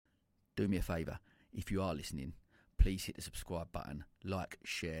do me a favour. If you are listening, please hit the subscribe button, like,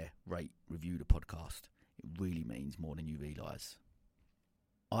 share, rate, review the podcast. It really means more than you realise.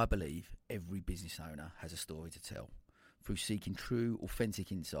 I believe every business owner has a story to tell. Through seeking true,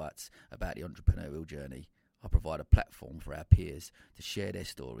 authentic insights about the entrepreneurial journey, I provide a platform for our peers to share their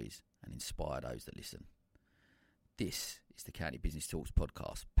stories and inspire those that listen. This is the County Business Talks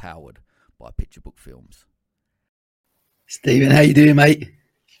podcast, powered by Picture Book Films. Stephen, how you doing, mate?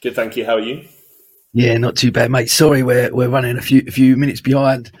 Good, thank you. How are you? Yeah, not too bad, mate. Sorry, we're running a few minutes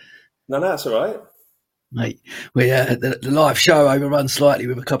behind. No, that's all right, mate. The live show overrun slightly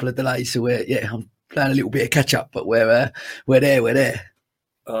with a couple of delays, so I'm playing a little bit of catch up, but we're there.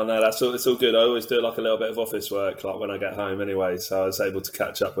 Oh no, it's all good. I always do like a little bit of office work, like when I get home, anyway. So I was able to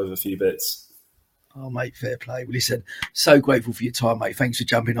catch up with a few bits. Oh, mate, fair play. Well, listen, so grateful for your time, mate. Thanks for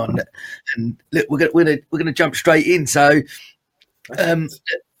jumping on. And look, we're gonna jump straight in. So,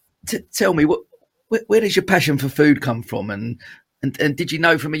 tell me, where does your passion for food come from? And did you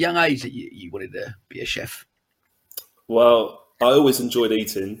know from a young age that you wanted to be a chef? Well, I always enjoyed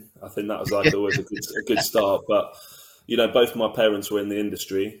eating. I think that was always a good start. But you know, both my parents were in the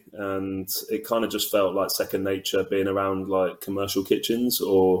industry, and it kind of just felt like second nature being around like commercial kitchens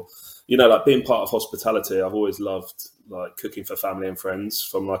or, you know, like being part of hospitality. I've always loved like cooking for family and friends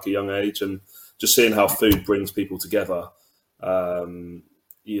from like a young age, and just seeing how food brings people together,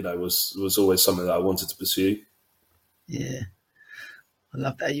 you know, was always something that I wanted to pursue. Yeah, I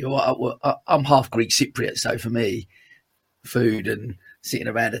love that. I'm half Greek Cypriot, so for me, food and sitting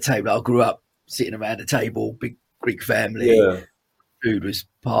around a table. I grew up sitting around a table, big Greek family. Yeah. Food was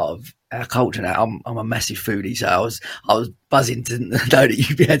part of our culture. Now I'm a massive foodie, so I was buzzing to know that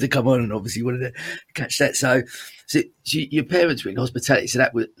you'd be able to come on, and obviously wanted to catch that. So your parents were in hospitality, so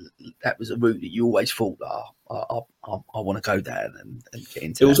that was a route that you always thought, I want to go down and get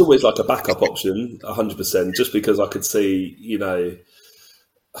into. It was always like a backup option, 100%, just because I could see, you know,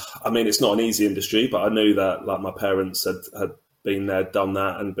 I mean, it's not an easy industry, but I knew that like my parents had been there, done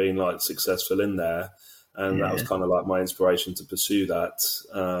that, and been like successful in there. And that was kind of like my inspiration to pursue that.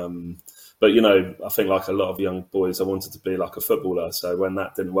 But, you know, I think like a lot of young boys, I wanted to be like a footballer. So when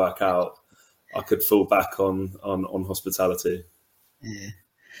that didn't work out, I could fall back on hospitality. Yeah,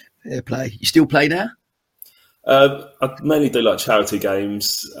 fair play. You still play now? I mainly do like charity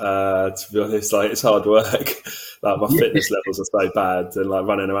games. To be honest, like it's hard work. Like my fitness levels are so bad, and like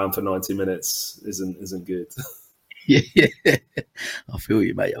running around for 90 minutes isn't good. Yeah, I feel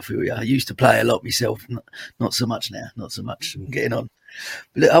you, mate. I feel you. I used to play a lot myself, not so much now. Not so much. I'm getting on.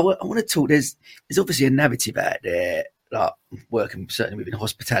 But look, I want to talk. There's obviously a narrative out there, like working certainly within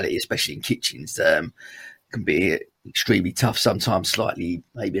hospitality, especially in kitchens, can be extremely tough. Sometimes slightly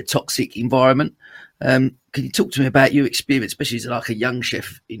maybe a toxic environment. Can you talk to me about your experience, especially as like a young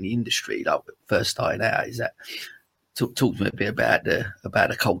chef in the industry, like first starting out? Is that talk to me a bit about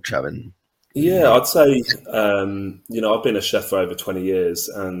the culture and. Yeah, I'd say, you know, I've been a chef for over 20 years.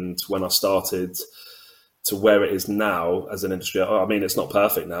 And when I started to where it is now as an industry, I mean, it's not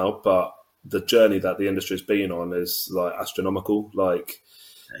perfect now, but the journey that the industry has been on is like astronomical. Like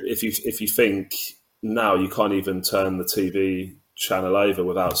if you think now you can't even turn the TV channel over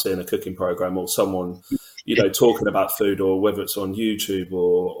without seeing a cooking program or someone, you know, talking about food, or whether it's on YouTube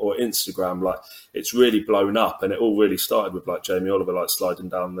or Instagram, like it's really blown up. And it all really started with like Jamie Oliver, like sliding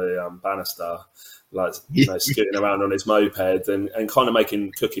down the banister, like, you know, scooting around on his moped and kind of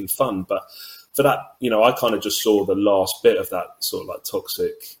making cooking fun. But for that, you know, I kind of just saw the last bit of that sort of like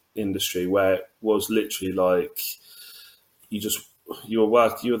toxic industry where it was literally like you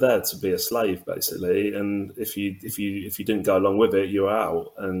were there to be a slave basically. And if you didn't go along with it, you were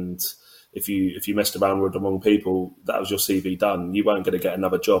out. And if you messed around with the wrong people, that was your CV done. You weren't going to get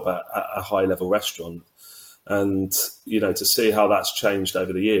another job at a high level restaurant. And, you know, to see how that's changed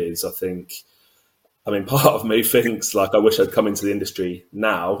over the years, I mean, part of me thinks like I wish I'd come into the industry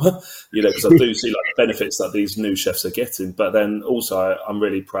now, you know, because I do see like the benefits that these new chefs are getting. But then also I'm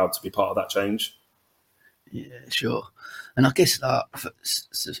really proud to be part of that change. Yeah, sure. And I guess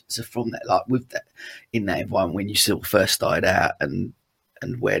so from that, like with that, in that environment when you still first started out and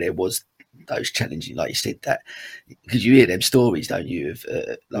where there was those challenging, like you said, that because you hear them stories, don't you? Of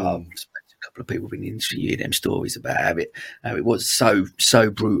a couple of people in the industry, you hear them stories about how it was so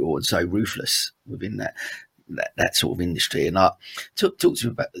brutal and so ruthless within that sort of industry. And like, talk to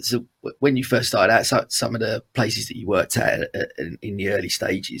me about when you first started out, some of the places that you worked at in the early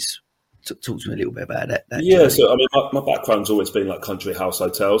stages. Talk to me a little bit about that. Yeah, journey. So I mean, my background's always been like country house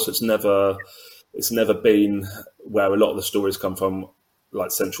hotels. So it's never been where a lot of the stories come from,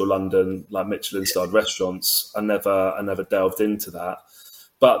 like central London, like Michelin-starred restaurants. I never delved into that.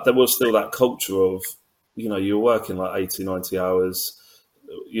 but there was still that culture of, you know, you were working like 80, 90 hours.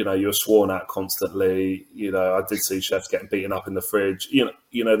 You know, you were sworn at constantly. You know, I did see chefs getting beaten up in the fridge. You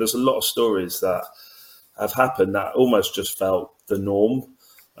know, there's a lot of stories that have happened that almost just felt the norm.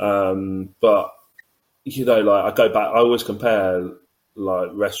 But, you know, like I go back, I always compare like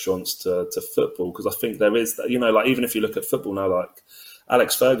restaurants to football, because I think there is that, you know, like even if you look at football now, like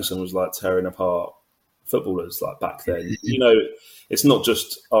Alex Ferguson was like tearing apart footballers like back then. You know, it's not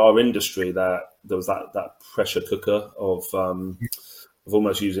just our industry that there was that pressure cooker of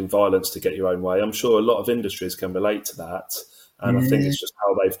almost using violence to get your own way. I'm sure a lot of industries can relate to that. And I think it's just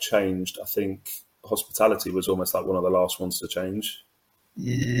how they've changed. I think hospitality was almost like one of the last ones to change.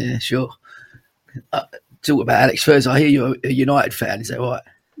 Yeah, sure. Talk about Alex Ferguson. I hear you're a United fan. Is that right?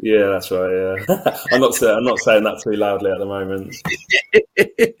 Yeah, that's right. Yeah, I'm not saying that too loudly at the moment.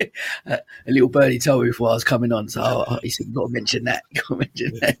 A little birdie told me before I was coming on, so he said, "You've got to mention that." You've got to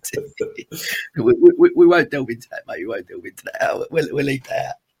mention that. we won't delve into that, mate. We won't delve into that. We'll leave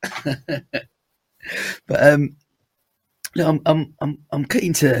that out. But look, I'm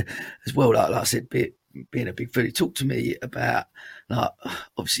keen to as well. Like I said, being a big foodie. Talk to me about, like,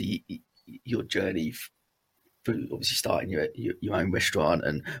 obviously your journey through obviously starting your own restaurant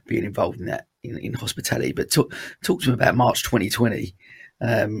and being involved in that in hospitality. But talk to me about March 2020.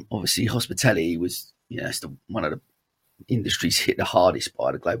 Obviously, hospitality was, you know, it's one of the industries hit the hardest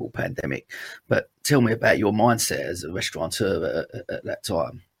by the global pandemic. But tell me about your mindset as a restaurateur at that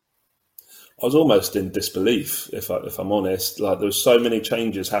time. I was almost in disbelief, if I'm honest. Like, there was so many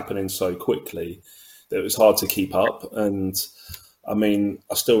changes happening so quickly that it was hard to keep up. And I mean,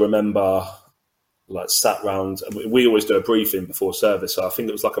 I still remember, like, sat round. We always do a briefing before service, so I think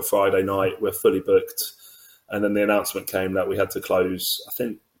it was like a Friday night. We're fully booked, and then the announcement came that we had to close. I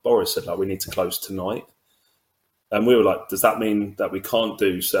think Boris said, like, we need to close tonight, and we were like, does that mean that we can't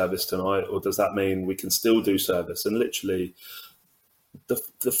do service tonight, or does that mean we can still do service? And literally,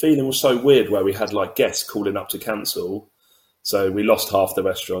 the feeling was so weird, where we had like guests calling up to cancel. So we lost half the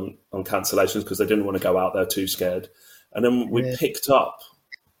restaurant on cancellations because they didn't want to go out there, too scared. And then we picked up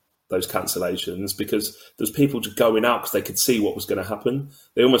those cancellations because there's people just going out because they could see what was going to happen.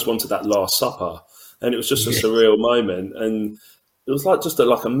 They almost wanted that Last Supper, and it was just a surreal moment. And it was like just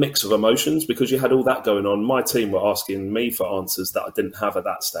like a mix of emotions, because you had all that going on. My team were asking me for answers that I didn't have at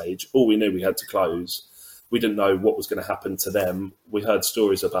that stage. All we knew, we had to close. We didn't know what was going to happen to them. We heard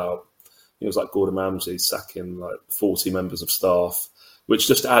stories about, it was like Gordon Ramsay sacking like 40 members of staff, which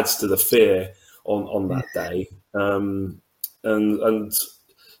just adds to the fear on that day. And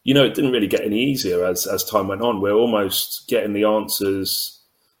you know, it didn't really get any easier as time went on. We're almost getting the answers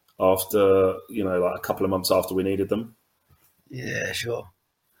after, you know, like a couple of months after we needed them. Yeah, sure.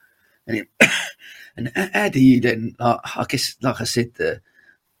 And how do you then, I guess, like I said,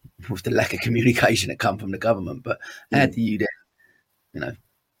 with the lack of communication that come from the government, but how do you then, you know,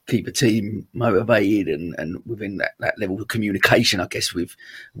 keep a team motivated and within that level of communication, I guess,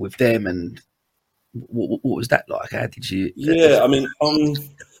 with them? And what was that like? How did you? Yeah, I mean,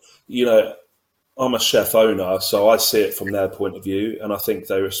 you know, I'm a chef owner, so I see it from their point of view, and I think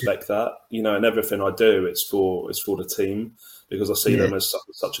they respect that. You know, and everything I do, it's for the team, because I see them as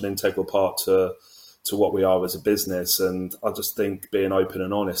such an integral part to what we are as a business. And I just think being open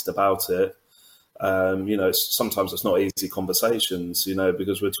and honest about it, you know, sometimes it's not easy conversations, you know,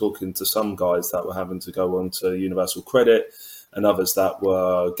 because we're talking to some guys that were having to go on to universal credit and others that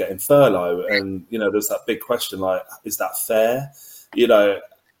were getting furlough. And, you know, there's that big question, like, is that fair? You know,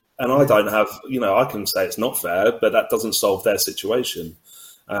 and I don't have, you know, I can say it's not fair, but that doesn't solve their situation.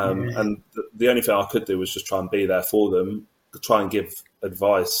 And the only thing I could do was just try and be there for them, try and give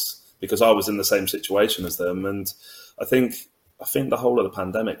advice, because I was in the same situation as them. And I think the whole of the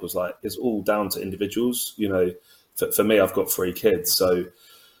pandemic was like, it's all down to individuals. You know, for me, I've got 3 kids, so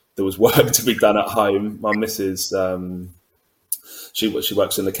there was work to be done at home. My missus, she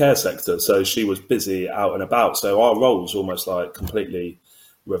works in the care sector, so she was busy out and about. So our roles almost like completely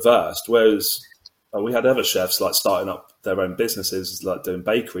reversed. Whereas we had other chefs like starting up their own businesses, like doing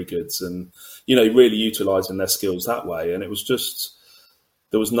bakery goods, and, you know, really utilising their skills that way. And it was just,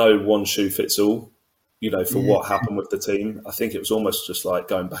 there was no one shoe fits all, you know, for what happened with the team. I think it was almost just like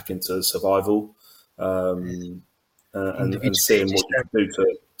going back into survival, and seeing what you can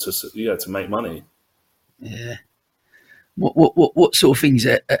do to make money. Yeah. What sort of things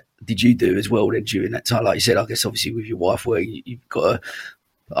did you do as well then during that time? Like you said, I guess obviously with your wife, where you've got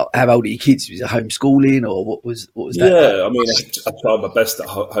how old are your kids? Was it homeschooling, or what was that? Yeah, I mean, I tried my best at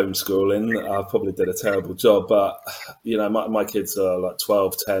homeschooling. I probably did a terrible job, but, you know, my kids are like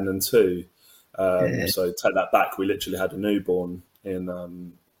 12, 10 and 2. So take that back. We literally had a newborn in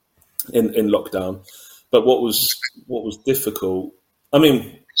in lockdown. But what was difficult, I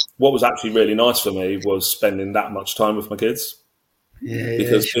mean, what was actually really nice for me was spending that much time with my kids.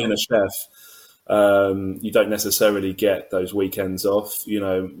 Because sure. being a chef, you don't necessarily get those weekends off. You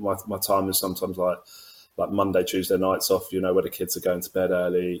know, my time is sometimes like Monday, Tuesday nights off, you know, where the kids are going to bed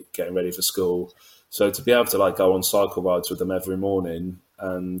early, getting ready for school. So to be able to like go on cycle rides with them every morning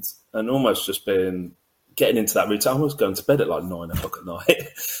and almost just getting into that routine, I was going to bed at like 9 o'clock at night.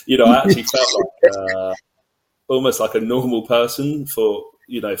 You know, I actually felt like almost like a normal person for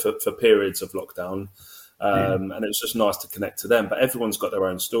periods of lockdown. And it was just nice to connect to them. But everyone's got their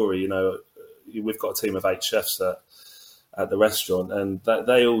own story. You know, we've got a team of 8 chefs at the restaurant, and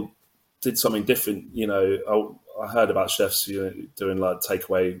they all did something different. You know, I heard about chefs doing like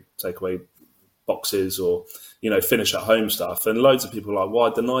takeaway boxes or, you know, finish at home stuff. And loads of people are like, why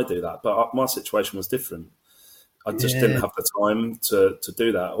didn't I do that? But my situation was different. I just didn't have the time to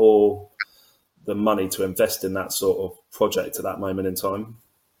do that or the money to invest in that sort of project at that moment in time.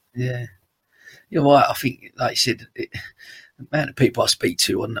 Yeah. You're right. I think, like you said, the amount of people I speak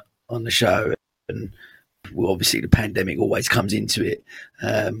to on the show, and well, obviously the pandemic always comes into it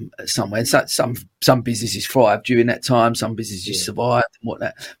somewhere. And some businesses thrive during that time, some businesses survive and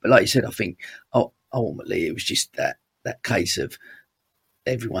whatnot. But like you said, I think ultimately it was just that case of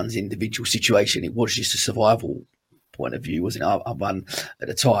everyone's individual situation. It was just a survival point of view, wasn't it? I run at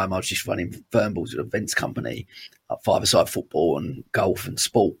the time. I was just running Fernballs at an events company, five-a-side football and golf and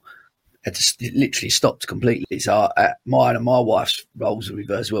sport. It literally stopped completely. So mine and my wife's roles are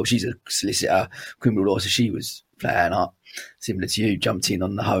reversed. Well, she's a solicitor, criminal law, so she was flat out, similar to you, jumped in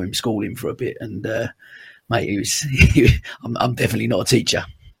on the homeschooling for a bit. And mate, I'm definitely not a teacher.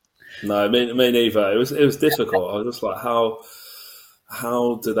 No, me neither. It was difficult. I was just like,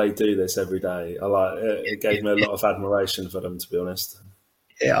 how do they do this every day? It gave me a lot of admiration for them, to be honest.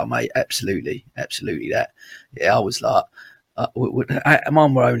 Yeah, mate, absolutely that. Yeah, I was like.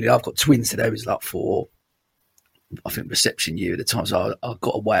 Mine were only, I've got twins today, it was like for, I think, reception year at the time, so I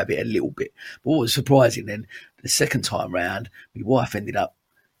got away a little bit. But what was surprising then, the second time round, my wife ended up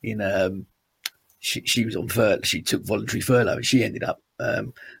in, she was on furlough, she took voluntary furlough, and she ended up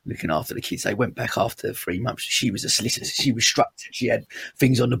looking after the kids. They went back after 3 months. She was a solicitor, she was structured, she had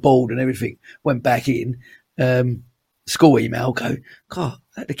things on the board and everything. Went back in, school email, God,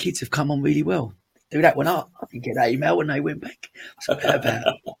 the kids have come on really well. Do that when I didn't get that email when they went back. So about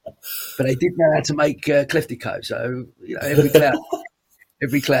but they did know how to make Cleftico. So, you know,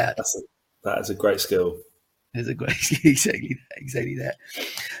 every cloud. That is a great skill. There's a great exactly that.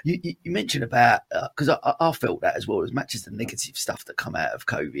 You mentioned about because I felt that as well, as much as the negative stuff that come out of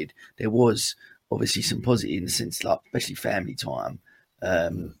COVID, there was obviously some positive in the sense, like especially family time.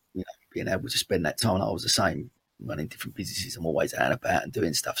 You know, being able to spend that time. I was the same. Running different businesses, I'm always out and about and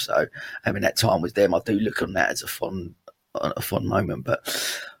doing stuff. So having that time with them, I do look on that as a fond moment. But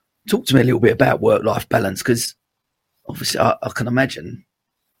talk to me a little bit about work-life balance, because obviously I can imagine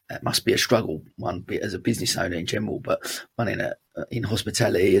it must be a struggle, one bit as a business owner in general, but running in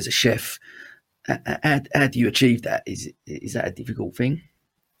hospitality as a chef. How do you achieve that? Is that a difficult thing?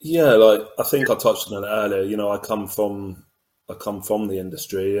 Yeah, like I think I touched on it earlier. You know, I come from the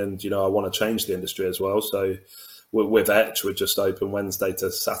industry, and you know I want to change the industry as well. So with Etch, we're just open Wednesday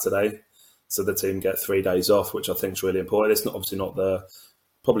to Saturday, so the team get 3 days off, which I think is really important. It's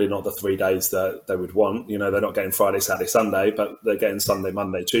probably not the 3 days that they would want. You know, they're not getting Friday, Saturday, Sunday, but they're getting Sunday,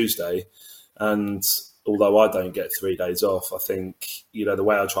 Monday, Tuesday. And although I don't get 3 days off, I think, you know, the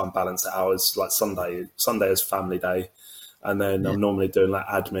way I try and balance it out is like Sunday is family day. And then I'm normally doing like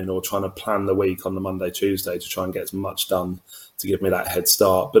admin or trying to plan the week on the Monday, Tuesday to try and get as much done to give me that head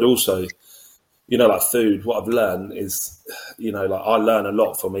start. But also, you know, like food, what I've learned is, you know, like I learn a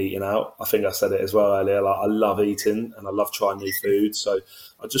lot from eating out. I think I said it as well earlier, like I love eating and I love trying new food. So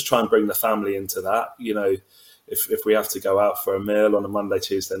I just try and bring the family into that. You know, if we have to go out for a meal on a Monday,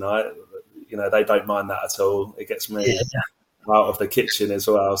 Tuesday night, you know, they don't mind that at all. It gets me out of the kitchen as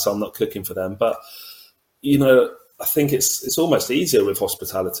well, so I'm not cooking for them. But, you know, I think it's almost easier with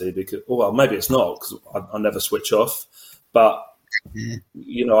hospitality because, well, maybe it's not because I never switch off. But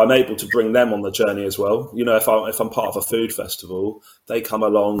you know, I'm able to bring them on the journey as well. You know, if I'm part of a food festival, they come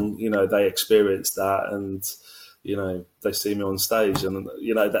along. You know, they experience that, and you know, they see me on stage, and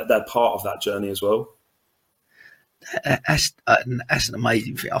you know that they're part of that journey as well. That's an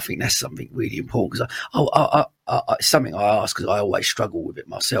amazing thing. I think that's something really important because it's something I ask because I always struggle with it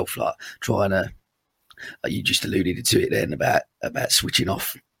myself. Like trying to, like you just alluded to it then about switching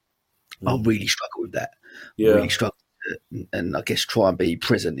off. I really struggle with that. Yeah. Really struggle, and I guess try and be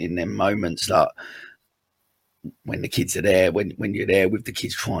present in them moments. Like when the kids are there, when you're there with the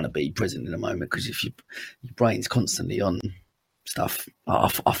kids, trying to be present in the moment. Because if your brain's constantly on stuff, I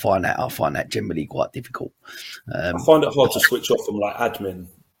find that generally quite difficult. I find it hard to switch off from like admin.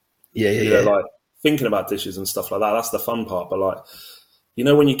 Yeah. Like thinking about dishes and stuff like that. That's the fun part. But like, you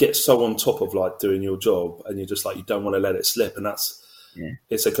know, when you get so on top of like doing your job and you're just like, you don't want to let it slip, and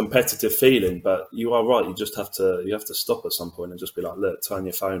it's a competitive feeling. But you are right. You just have to stop at some point and just be like, look, turn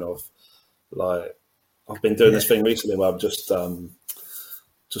your phone off. Like, I've been doing this thing recently where I'm just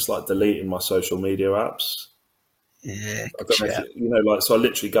like deleting my social media apps. Yeah, I don't know if like, so I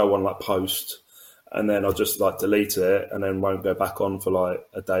literally go on like post, and then I'll just like delete it, and then won't go back on for like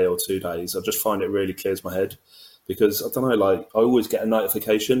a day or 2 days. I just find it really clears my head, because I don't know, like I always get a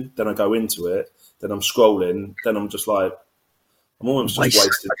notification, then I go into it, then I'm scrolling, then I'm just like, I'm almost just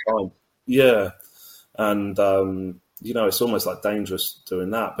wasting time. Yeah, and it's almost like dangerous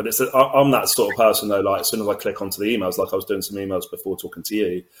doing that. But I'm that sort of person though. Like as soon as I click onto the emails, like I was doing some emails before talking to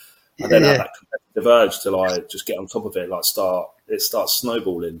you, and then have that competitive urge to like just get on top of it, like it starts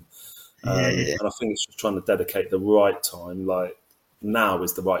snowballing. And I think it's just trying to dedicate the right time. Like now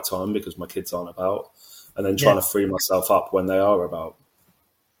is the right time because my kids aren't about, and then trying to free myself up when they are about.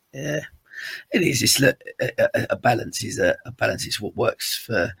 Yeah, it is. It's a balance. A balance is what works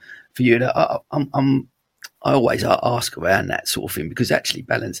for you. And I always ask around that sort of thing, because actually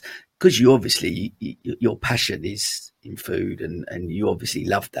balance, because you obviously your passion is in food, and you obviously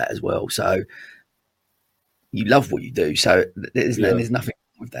love that as well. So you love what you do. So there's nothing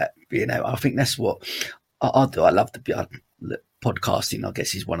wrong with that being out. I think that's what I do. I love podcasting. I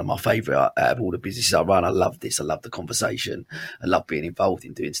guess is one of my favourite out of all the businesses I run. I love this. I love the conversation. I love being involved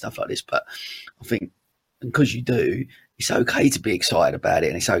in doing stuff like this. But I think because you do, it's okay to be excited about it,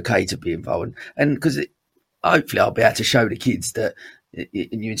 and it's okay to be involved. And because hopefully I'll be able to show the kids that, and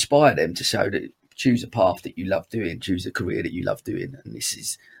you inspire them to show that, choose a path that you love doing, choose a career that you love doing, and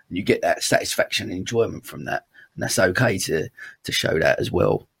you get that satisfaction and enjoyment from that, and that's okay to show that as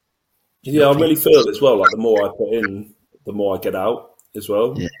well. Yeah, I really feel as well, like the more I put in, the more I get out as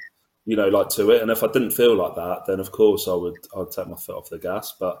well. Yeah. Like to it. And if I didn't feel like that, then of course I'd take my foot off the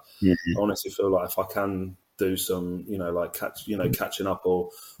gas. But I honestly feel like if I can do some, catching up or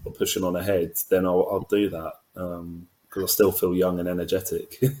pushing on ahead, then I'll do that, because I still feel young and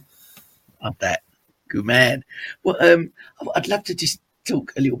energetic. Love that. Good man. Well, I'd love to just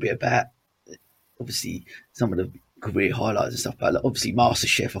talk a little bit about, obviously, some of the career highlights and stuff, but obviously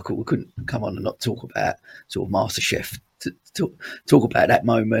MasterChef. We couldn't come on and not talk about sort of MasterChef, to talk about that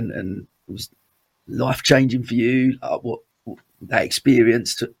moment, and it was life-changing for you. What that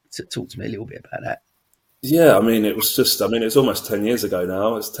experience, to talk to me a little bit about that. Yeah, it's almost 10 years ago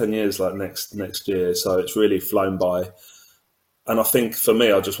now. It's 10 years like next year. So it's really flown by. And I think for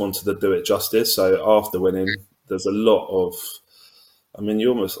me, I just wanted to do it justice. So after winning, there's a lot of, I'm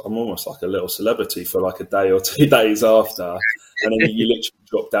almost like a little celebrity for like a day or 2 days after. And then you literally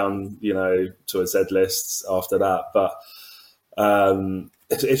drop down, to a Z list after that. But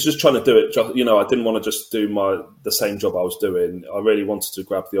it's just trying to do it. I didn't want to just do the same job I was doing. I really wanted to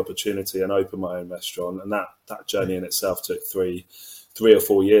grab the opportunity and open my own restaurant. And that journey in itself took 3 or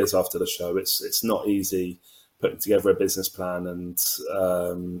 4 years after the show. It's not easy putting together a business plan and,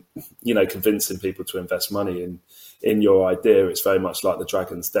 convincing people to invest money in your idea. It's very much like the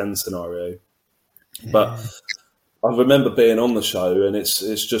Dragon's Den scenario. Yeah. But I remember being on the show, and it's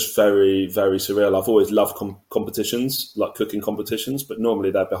just very, very surreal. I've always loved competitions, like cooking competitions, but normally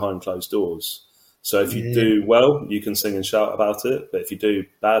they're behind closed doors. So if you do well, you can sing and shout about it. But if you do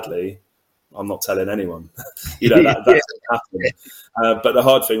badly, I'm not telling anyone. That doesn't happen. But the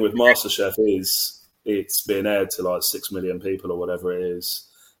hard thing with MasterChef is it's being aired to like 6 million people or whatever it is,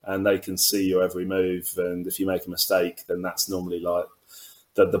 and they can see your every move. And if you make a mistake, then that's normally like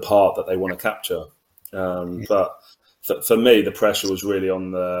the part that they want to capture. But for me, the pressure was really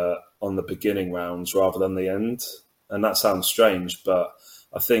on the beginning rounds rather than the end. And that sounds strange, but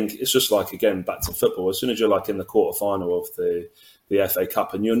I think it's just like, again, back to football. As soon as you're like in the quarterfinal of the FA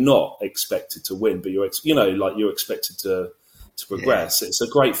Cup, and you're not expected to win, but you're expected to progress. Yeah. It's a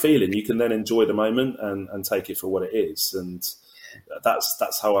great feeling. You can then enjoy the moment and take it for what it is. And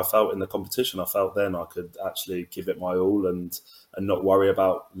that's how I felt in the competition. I felt then I could actually give it my all and not worry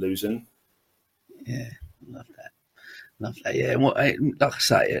about losing. Yeah, love that. Yeah, and like I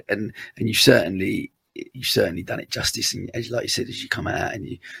say, and you've certainly done it justice. And like you said, as you come out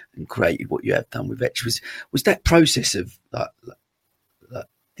and created what you have done with Vetch, was that process of like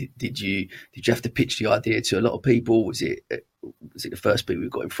did you have to pitch the idea to a lot of people? Was it the first people you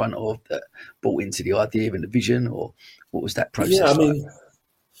got in front of that bought into the idea and the vision, or what was that process?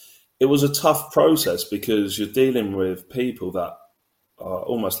 Yeah, it was a tough process because you're dealing with people that are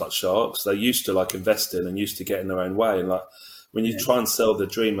almost like sharks. They used to like invest in and used to get in their own way. And like when you try and sell the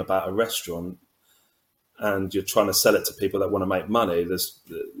dream about a restaurant and you're trying to sell it to people that want to make money,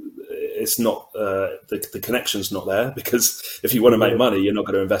 it's not the connection's not there, because if you want to make money, you're not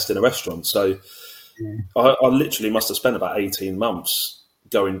going to invest in a restaurant. So I literally must have spent about 18 months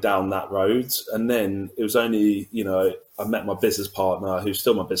going down that road. And then it was only, I met my business partner, who's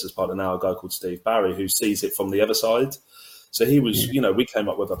still my business partner now, a guy called Steve Barry, who sees it from the other side. So he was, we came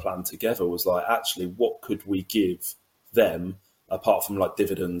up with a plan together, was like, actually, what could we give them apart from like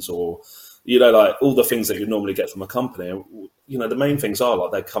dividends or, like all the things that you normally get from a company? The main things are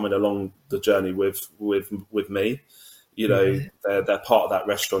like they're coming along the journey with me. They're part of that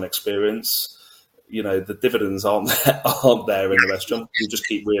restaurant experience. The dividends aren't there in the restaurant. We just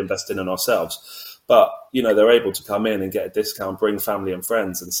keep reinvesting in ourselves. But, they're able to come in and get a discount, bring family and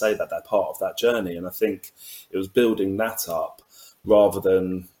friends and say that they're part of that journey. And I think it was building that up rather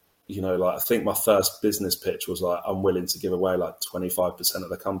than, I think my first business pitch was like, I'm willing to give away like 25% of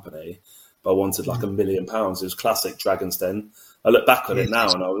the company, but I wanted like £1 million. It was classic Dragon's Den. I look back on it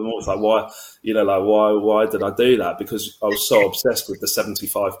now and I was like, why did I do that? Because I was so obsessed with the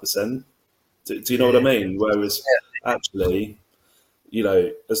 75%. Do you know what I mean? Whereas actually,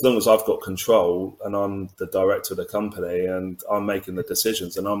 as long as I've got control and I'm the director of the company and I'm making the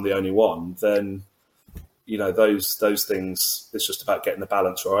decisions and I'm the only one, then, those things, it's just about getting the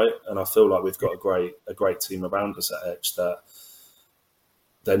balance right. And I feel like we've got a great team around us at Etch that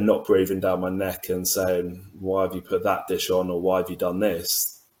they're not breathing down my neck and saying, why have you put that dish on or why have you done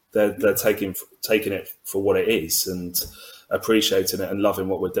this? They're taking it for what it is and appreciating it and loving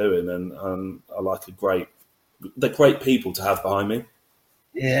what we're doing. And I like they're great people to have behind me.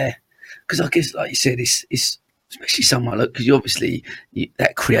 Yeah, because I guess, like you said, it's especially someone like, because you obviously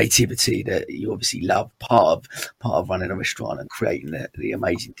that creativity that you obviously love, part of running a restaurant and creating the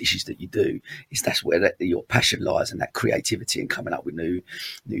amazing dishes that you do, that's where your passion lies, and that creativity and coming up with new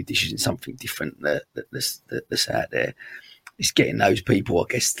dishes and something different that's out there. It's getting those people, I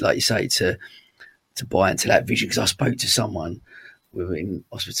guess, like you say, to buy into that vision. Because I spoke to someone within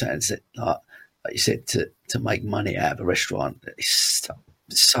hospitality and said, like you said, to make money out of a restaurant, it's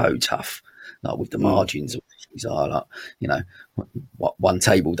so tough. Like with the margins, things are like, one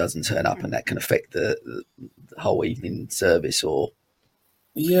table doesn't turn up and that can affect the whole evening service. Or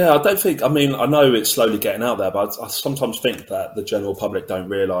I don't think. I mean, I know it's slowly getting out there, but I sometimes think that the general public don't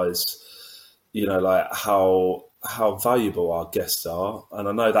realise, like how valuable our guests are. And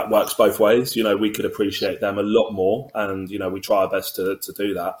I know that works both ways. We could appreciate them a lot more, and we try our best to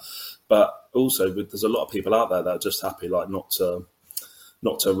do that. But also, there's a lot of people out there that are just happy, like not to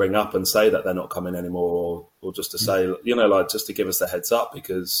ring up and say that they're not coming anymore, or just to say, like just to give us the heads up,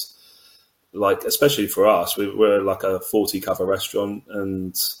 because like, especially for us, we're like a 40 cover restaurant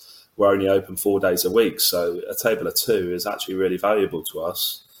and we're only open 4 days a week. So a table of two is actually really valuable to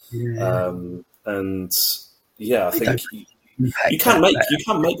us. I think you can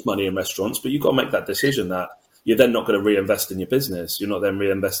make money in restaurants, but you've got to make that decision that you're then not going to reinvest in your business. You're not then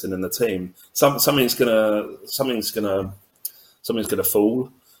reinvesting in the team. Something's gonna fall,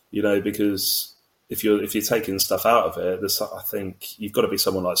 because if you're taking stuff out of it, I think you've got to be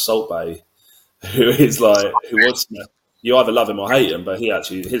someone like Salt Bae, who was, you either love him or hate him, but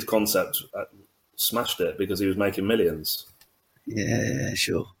his concept smashed it because he was making millions. Yeah,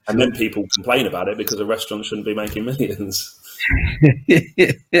 sure. And then people complain about it because a restaurant shouldn't be making millions.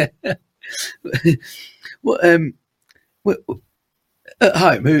 What at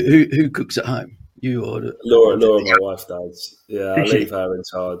home? Who cooks at home? You or Laura, my wife, does. Yeah, I leave her in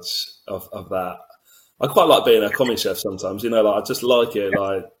charge of that. I quite like being a commie chef sometimes. I just like it,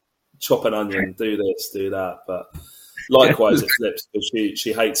 like chop an onion, do this, do that. But likewise, it flips because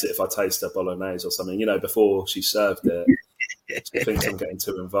she hates it if I taste her bolognese or something. Before she served it, she thinks I'm getting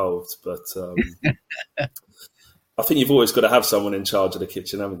too involved. But I think you've always got to have someone in charge of the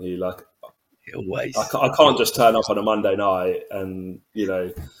kitchen, haven't you? Like, always. I can't just turn up on a Monday night and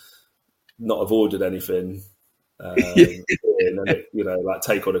not have ordered anything, and then, like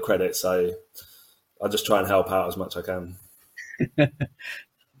take all the credit. So I just try and help out as much as I can.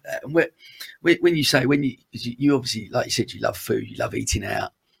 When you say, you obviously, like you said, you love food, you love eating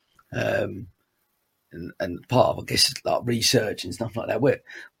out, and part of, I guess, like research and stuff like that.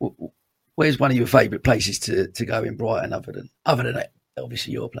 Where's one of your favourite places to go in Brighton other than it,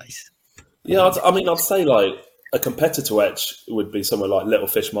 obviously your place? Yeah, I'd say like a competitor to Etch would be somewhere like Little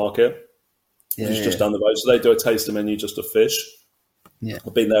Fish Market, which is just down the road. So they do a taster menu just of fish. Yeah.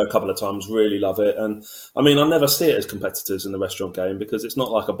 I've been there a couple of times, really love it. And I mean, I never see it as competitors in the restaurant game because it's not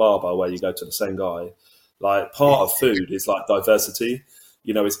like a bar where you go to the same guy. Like part of food is like diversity,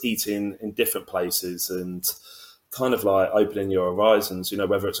 it's eating in different places and kind of like opening your horizons,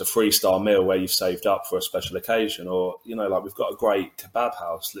 whether it's a 3-star meal where you've saved up for a special occasion or, like we've got a great kebab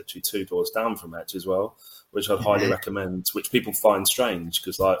house literally 2 doors down from Etch as well, which I'd highly recommend, which people find strange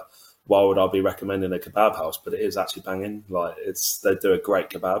because like, why would I be recommending a kebab house? But it is actually banging. Like they do a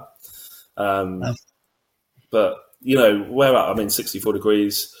great kebab. But where at? I mean, 64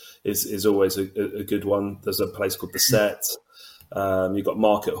 Degrees is always a good one. There's a place called The Set. You've got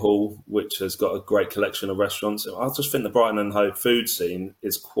Market Hall, which has got a great collection of restaurants. I just think the Brighton and Hove food scene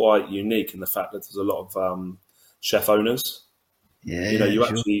is quite unique in the fact that there's a lot of chef owners. Yeah,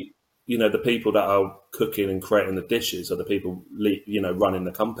 actually. The people that are cooking and creating the dishes are the people, running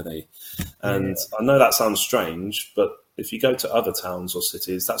the company. And I know that sounds strange, but if you go to other towns or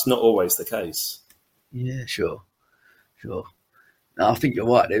cities, that's not always the case. Yeah, sure. No, I think you're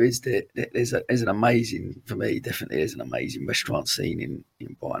right. There's an amazing, for me, definitely there's an amazing restaurant scene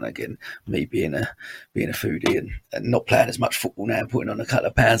in Brighton. Again, me being a foodie and not playing as much football now, putting on a couple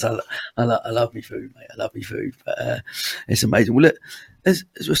of pounds. I love me food, mate. I love me food. But it's amazing. Well, look, as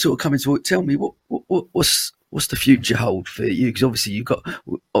we're sort of coming to it, tell me what's the future hold for you? Because obviously you've got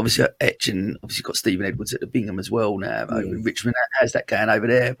Etch and obviously got Stephen Edwards at the Bingham as well now over in Richmond. How's that going over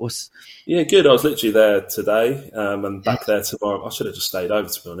there? Yeah, good. I was literally there today and back there tomorrow. I should have just stayed over,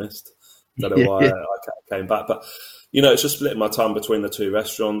 to be honest. Don't know why I came back, but it's just splitting my time between the 2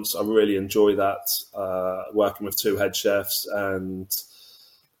 restaurants. I really enjoy that, working with 2 head chefs and.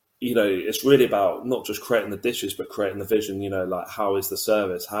 It's really about not just creating the dishes, but creating the vision, like how is the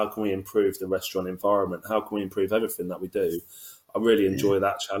service? How can we improve the restaurant environment? How can we improve everything that we do? I really enjoy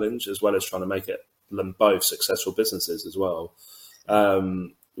that challenge as well as trying to make them both successful businesses as well.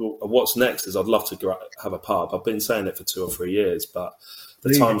 What's next is I'd love to have a pub. I've been saying it for 2 or 3 years, but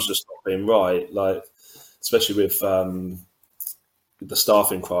the time's just not been right. Like, especially with the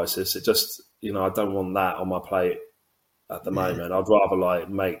staffing crisis, it just, I don't want that on my plate. At the moment, I'd rather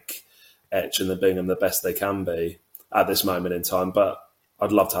make Etch and the Bingham the best they can be at this moment in time. But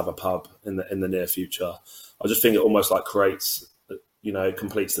I'd love to have a pub in the near future. I just think it almost creates,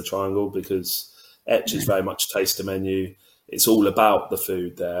 completes the triangle because Etch is very much taster menu. It's all about the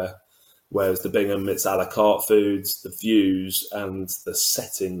food there, whereas the Bingham, it's a la carte foods. The views and the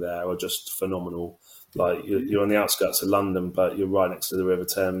setting there are just phenomenal. Like you're on the outskirts of London, but you're right next to the River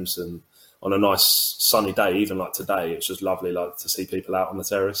Thames and. On a nice sunny day, even like today, it's just lovely to see people out on the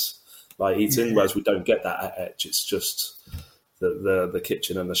terrace eating, whereas we don't get that at Etch. It's just the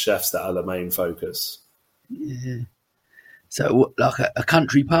kitchen and the chefs that are the main focus. Yeah. So a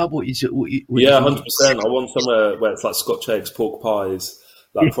country pub? What 100%. I want somewhere where it's like Scotch eggs, pork pies,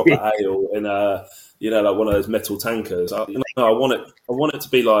 proper ale in one of those metal tankers. I want it to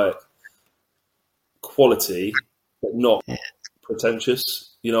be quality, but not pretentious.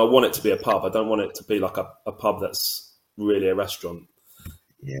 I want it to be a pub. I don't want it to be like a pub that's really a restaurant.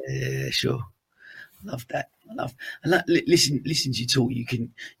 Yeah, sure. Love that. And listen to you talk. You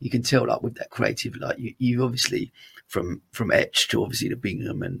can tell with that creative. You obviously from Etch to obviously the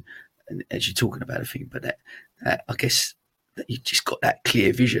Bingham and as you're talking about a thing, but that I guess that you just got that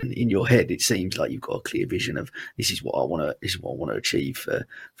clear vision in your head. It seems like you've got a clear vision of this is what I want to achieve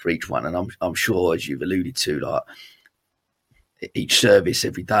for each one. And I'm sure, as you've alluded to, each service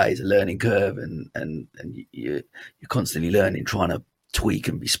every day is a learning curve, and you're constantly learning, trying to tweak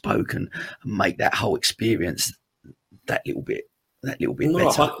and bespoke and make that whole experience that little bit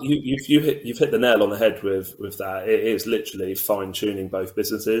better. You've hit the nail on the head with that. It is literally fine tuning both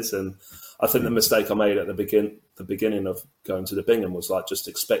businesses, and I think the mistake I made at the beginning of going to the Bingham was just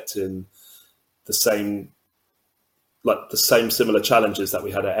expecting the same similar challenges that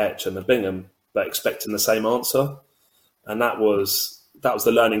we had at Etch and the Bingham, but expecting the same answer. And that was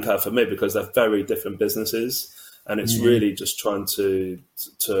the learning curve for me because they're very different businesses, and it's really just trying to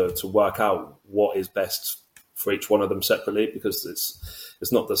work out what is best for each one of them separately because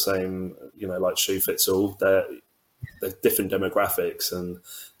it's not the same, shoe fits all. They're different demographics and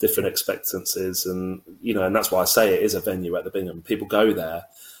different expectancies, and and that's why I say it is a venue at the Bingham. People go there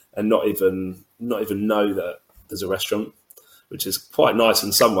and not even know that there's a restaurant, which is quite nice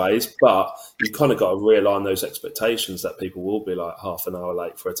in some ways, but you've kind of got to realign those expectations that people will be half an hour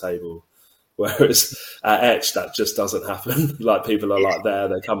late for a table. Whereas at Etch, that just doesn't happen. People are there,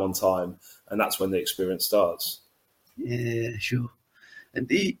 they come on time, and that's when the experience starts. Yeah, sure. And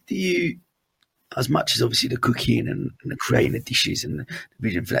do you, as much as obviously the cooking and the creating the dishes and the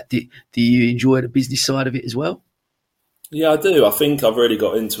vision for that, do you enjoy the business side of it as well? Yeah, I do. I think I've really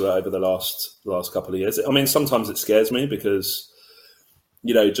got into it over the last couple of years. I mean, sometimes it scares me because,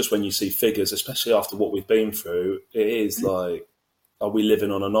 just when you see figures, especially after what we've been through, it is like, are we living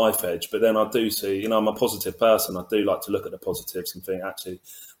on a knife edge? But then I do see, I'm a positive person. I do like to look at the positives and think, actually,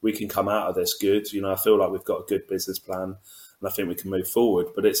 we can come out of this good. I feel like we've got a good business plan and I think we can move forward.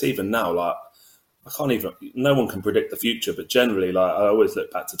 But it's even now, like, no one can predict the future, but generally, like, I always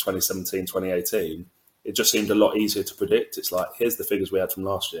look back to 2017, 2018. It just seemed a lot easier to predict. It's like, here's the figures we had from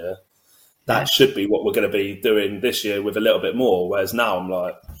last year. That should be what we're going to be doing this year with a little bit more. Whereas now I'm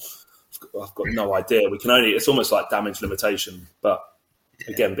like, I've got no idea. It's almost like damage limitation. But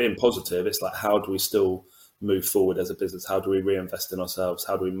again, being positive, it's like, how do we still move forward as a business? How do we reinvest in ourselves?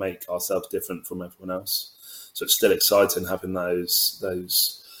 How do we make ourselves different from everyone else? So it's still exciting having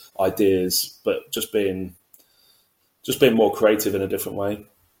those ideas, but just being more creative in a different way.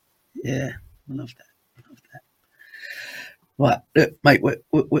 Yeah, I love that. Right, look, mate,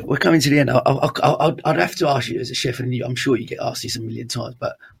 we're coming to the end. I'd have to ask you as a chef, and I'm sure you get asked this a million times,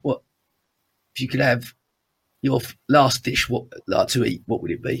 but what if you could have your last dish to eat? What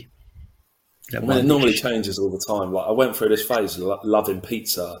would it be? It normally changes all the time. Like, I went through this phase of loving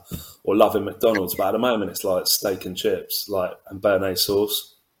pizza or loving McDonald's, but at the moment it's like steak and chips, like, and béarnaise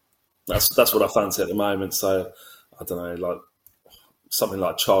sauce. That's what I fancy at the moment. So I don't know, like something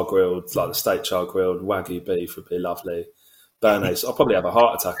like char grilled, like the steak char grilled, Wagyu beef would be lovely. Béarnaise, I'll probably have a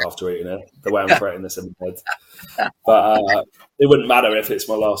heart attack after eating it, the way I'm creating this in my head. But it wouldn't matter if it's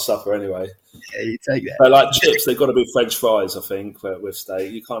my last supper anyway. Yeah, you take that. But like chips, they've got to be French fries, I think, with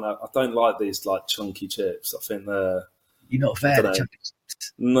steak. You can't have, I don't like these like chunky chips. I think they're... You're not a fan of chunky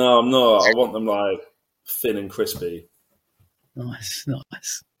chips? No, I'm not. I want them like thin and crispy. Nice.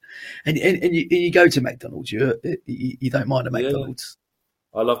 And you go to McDonald's, you don't mind a McDonald's?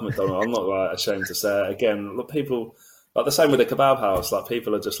 Yeah. I love McDonald's. I'm not like ashamed to say it. Again, people... Like the same with the kebab house, like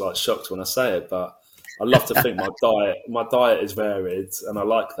people are just like shocked when I say it, but I love to think my diet is varied, and I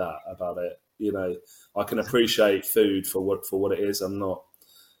like that about it. I can appreciate food for what it is. I'm not,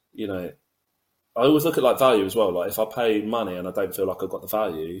 I always look at like value as well. Like if I pay money and I don't feel like I've got the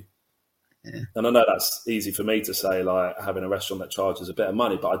value, and I know that's easy for me to say, like having a restaurant that charges a bit of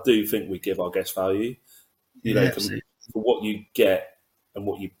money, but I do think we give our guests value. For what you get and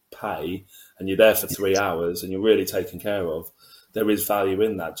what you pay, and you're there for 3 hours and you're really taken care of, there is value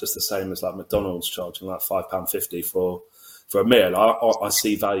in that, just the same as like McDonald's charging like £5.50 for a meal. I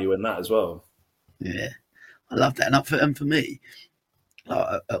see value in that as well. Yeah, I love that. And for me,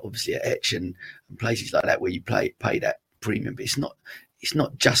 obviously at Etch and places like that where you pay that premium, but it's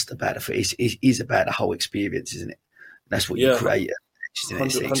not just about the food, it is about the whole experience, isn't it? That's what you create.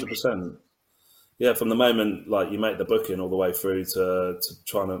 100%. Yeah, from the moment like you make the booking all the way through to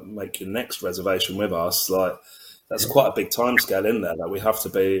trying to make your next reservation with us, like that's quite a big time scale in there that we have to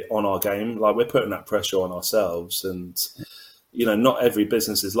be on our game. Like we're putting that pressure on ourselves, and not every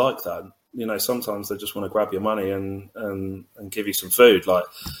business is like that. Sometimes they just want to grab your money and give you some food. Like,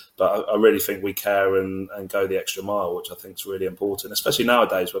 but I really think we care and go the extra mile, which I think is really important, especially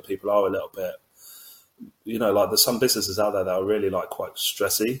nowadays where people are a little bit, like there's some businesses out there that are really like quite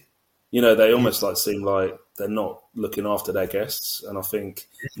stressy. They almost like seem like they're not looking after their guests. And I think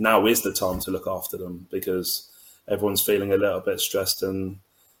now is the time to look after them because everyone's feeling a little bit stressed and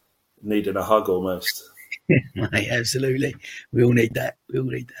needing a hug almost. Mate, absolutely. We all need that.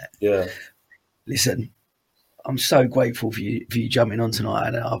 Yeah. Listen, I'm so grateful for you jumping on tonight.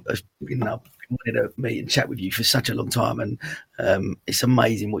 And I've wanted to meet and chat with you for such a long time, and it's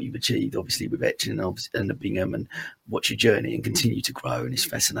amazing what you've achieved, obviously with Etch and the Bingham, and watch your journey and continue to grow, and it's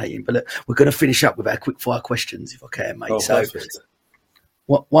fascinating. But look, we're going to finish up with our quick fire questions, if I can, mate. So,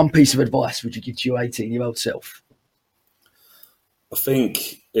 what one piece of advice would you give to your 18-year-old self? I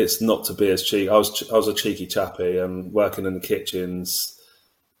think it's not to be as cheeky. I was a cheeky chappy, and working in the kitchens,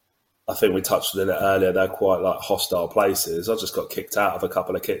 I think we touched on it earlier, they're quite like hostile places. I just got kicked out of a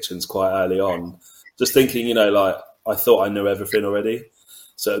couple of kitchens quite early on. Just thinking, like I thought I knew everything already.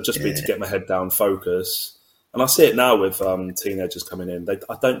 So it'd just be to get my head down, focus. And I see it now with teenagers coming in.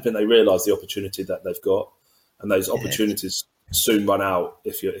 I don't think they realise the opportunity that they've got. And those opportunities soon run out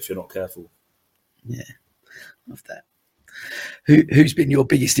if you're not careful. Yeah, love that. Who's been your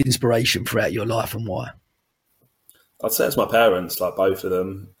biggest inspiration throughout your life and why? I'd say it's my parents, like both of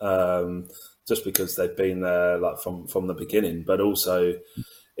them, just because they've been there like from the beginning, but also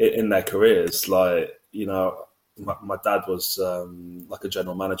in their careers. Like, my dad was like a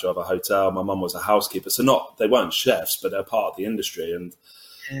general manager of a hotel. My mum was a housekeeper. So they weren't chefs, but they're part of the industry. And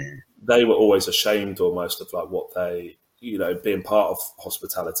they were always ashamed almost of like what they, being part of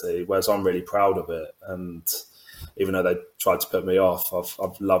hospitality, whereas I'm really proud of it. And even though they tried to put me off,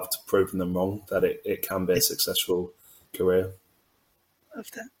 I've loved proving them wrong, that it can be a successful career.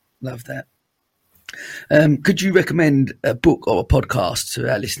 Love that. Could you recommend a book or a podcast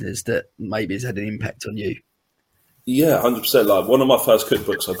to our listeners that maybe has had an impact on you? Yeah, 100%. Like one of my first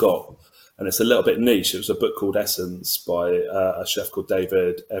cookbooks I got, and it's a little bit niche. It was a book called Essence by a chef called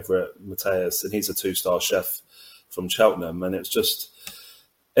David Everett Mateus, and he's a 2-star chef from Cheltenham. And it's just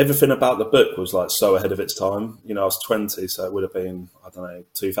everything about the book was like so ahead of its time. You know, I was 20, so it would have been, I don't know,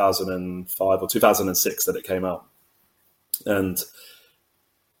 2005 or 2006 that it came out. And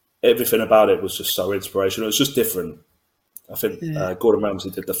everything about it was just so inspirational. It was just different. I think Gordon Ramsay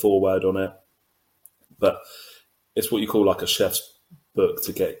did the foreword on it, but it's what you call like a chef's book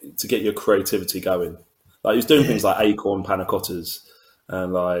to get your creativity going. Like he's doing things like acorn panna cottas,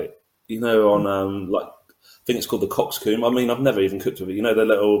 and like, you know, on like I think it's called the coxcomb. I mean, I've never even cooked with it. You know, the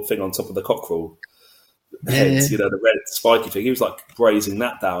little thing on top of the cockerel heads, you know, the red spiky thing. He was like braising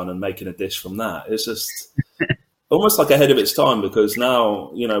that down and making a dish from that. It's just almost like ahead of its time, because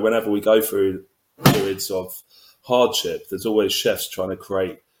now, you know, whenever we go through periods of hardship, there's always chefs trying to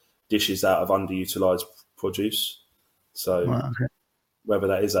create dishes out of underutilized produce. So whether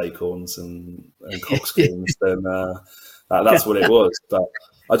that is acorns and coxcombs, then that's what it was. But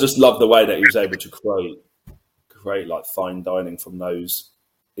I just love the way that he was able to create like fine dining from those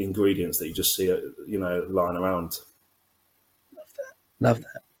ingredients that you just see, you know, lying around. Love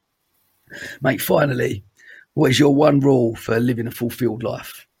that. Mate, finally, what is your one rule for living a fulfilled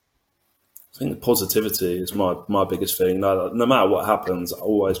life? I think positivity is my biggest thing. No matter what happens, I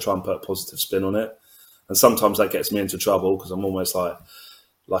always try and put a positive spin on it. And sometimes that gets me into trouble because I'm almost like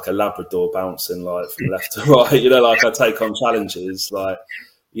a Labrador bouncing like from left to right. You know, like I take on challenges like,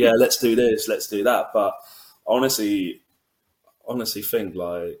 yeah, let's do this, let's do that. But honestly think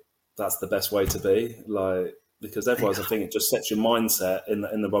like that's the best way to be. Like, because otherwise I think it just sets your mindset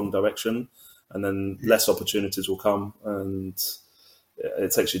in the wrong direction, and then less opportunities will come, and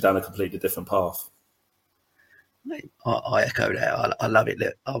it takes you down a completely different path. I echo that. I love it.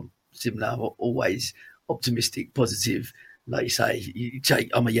 Look, I'm similar. I'm always optimistic, positive. Like you say,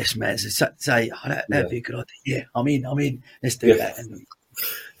 I'm a yes man. So say, that'd be a good idea. Yeah, I'm in. Let's do that. And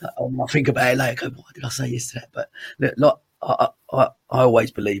I think about it later. Why did I say yes to that? But look, I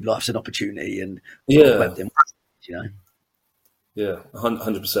always believe life's an opportunity, and grab them, you know. Yeah,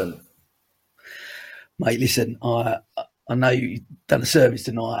 100%. Mate, listen, I know you've done a service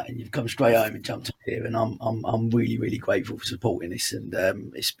tonight, and you've come straight home and jumped up here, and I'm really, really grateful for supporting this, and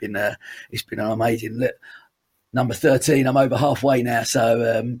it's been an amazing. Look, number 13, I'm over halfway now,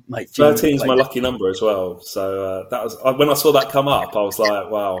 so mate. 13 is my lucky number as well. So that was when I saw that come up, I was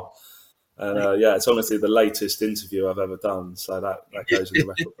like, wow. And it's honestly the latest interview I've ever done, so that goes in the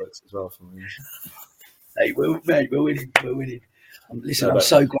record books as well for me. Hey, we're winning. Listen, I'm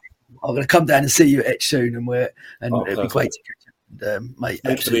so grateful. I'm going to come down and see you at Etch soon, and it'll be great to catch up. Mate,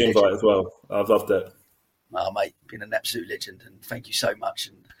 thanks for the invite as well. I've loved it. Oh, mate, been an absolute legend, and thank you so much.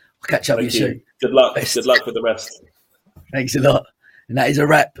 And I'll catch up with you soon. Good luck. Good luck with the rest. Thanks a lot. And that is a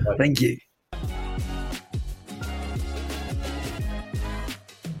wrap. Bye. Thank you.